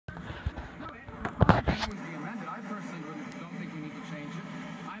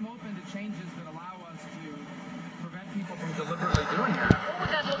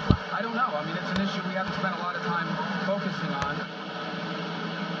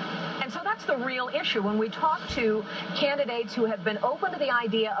that's the real issue. When we talk to candidates who have been open to the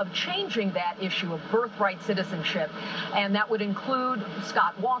idea of changing that issue of birthright citizenship, and that would include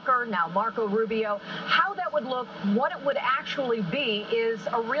Scott Walker, now Marco Rubio, how that would look, what it would actually be is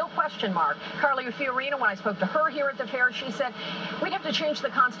a real question mark. Carly Fiorina, when I spoke to her here at the fair, she said, we'd have to change the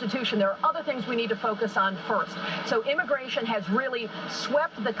Constitution. There are other things we need to focus on first. So immigration has really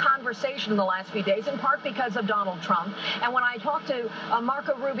swept the conversation in the last few days, in part because of Donald Trump. And when I talked to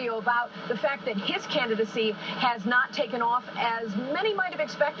Marco Rubio about the fact that his candidacy has not taken off as many might have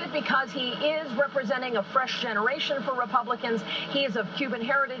expected because he is representing a fresh generation for Republicans. He is of Cuban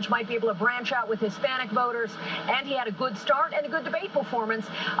heritage, might be able to branch out with Hispanic voters, and he had a good start and a good debate performance.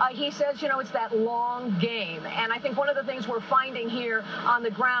 He says, you know, it's that long game. And I think one of the things we're finding here on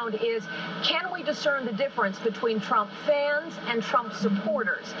the ground is, can we discern the difference between Trump fans and Trump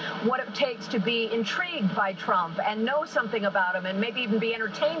supporters? What it takes to be intrigued by Trump and know something about him and maybe even be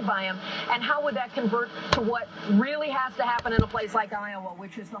entertained by him, and how would that convert to what really has to happen in a place like Iowa,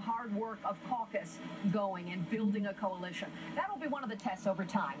 which is the hard work of caucus going and building a coalition. That'll be one of the tests over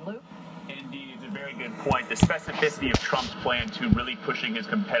time. Luke? Indeed, it's a very good point. The specificity of Trump's plan to really pushing his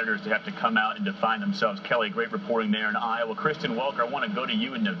competitors to have to come out and define themselves. Kelly, great reporting there in Iowa. Kristen Welker, I want to go to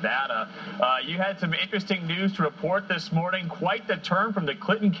you in Nevada. You had some interesting news to report this morning. Quite the turn from the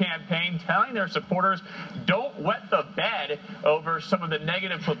Clinton campaign, telling their supporters, don't wet the bed over some of the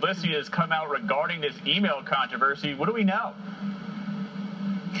negative publicity that has come out regarding this email controversy. What do we know?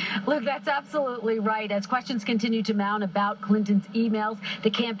 Luke, that's absolutely right. As questions continue to mount about Clinton's emails, the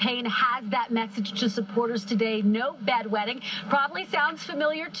campaign has that message to supporters today: no bedwetting. Probably sounds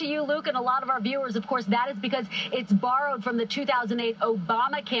familiar to you, Luke, and a lot of our viewers. Of course, that is because it's borrowed from the 2008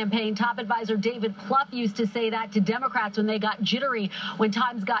 Obama campaign. Top advisor David Plouffe used to say that to Democrats when they got jittery, when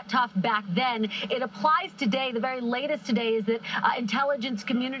times got tough back then. It applies today. The very latest today is that intelligence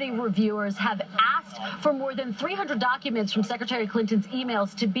community reviewers have asked for more than 300 documents from Secretary Clinton's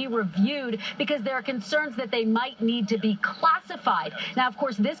emails to be reviewed because there are concerns that they might need to be classified. Now, of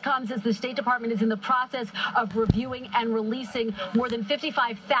course, this comes as the State Department is in the process of reviewing and releasing more than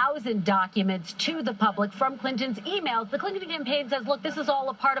 55,000 documents to the public from Clinton's emails. The Clinton campaign says, look, this is all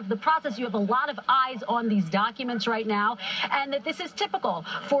a part of the process. You have a lot of eyes on these documents right now, and that this is typical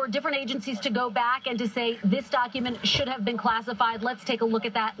for different agencies to go back and to say this document should have been classified. Let's take a look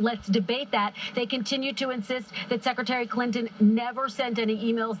at that. Let's debate that. They continue to insist that Secretary Clinton never sent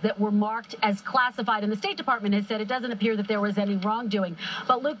any emails that were marked as classified, and the State Department has said it doesn't appear that there was any wrongdoing.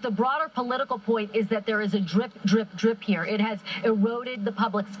 But Luke, the broader political point is that there is a drip, drip, drip here. It has eroded the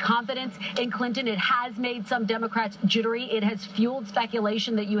public's confidence in Clinton. It has made some Democrats jittery. It has fueled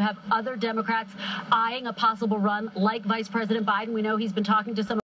speculation that you have other Democrats eyeing a possible run, like Vice President Biden. We know he's been talking to some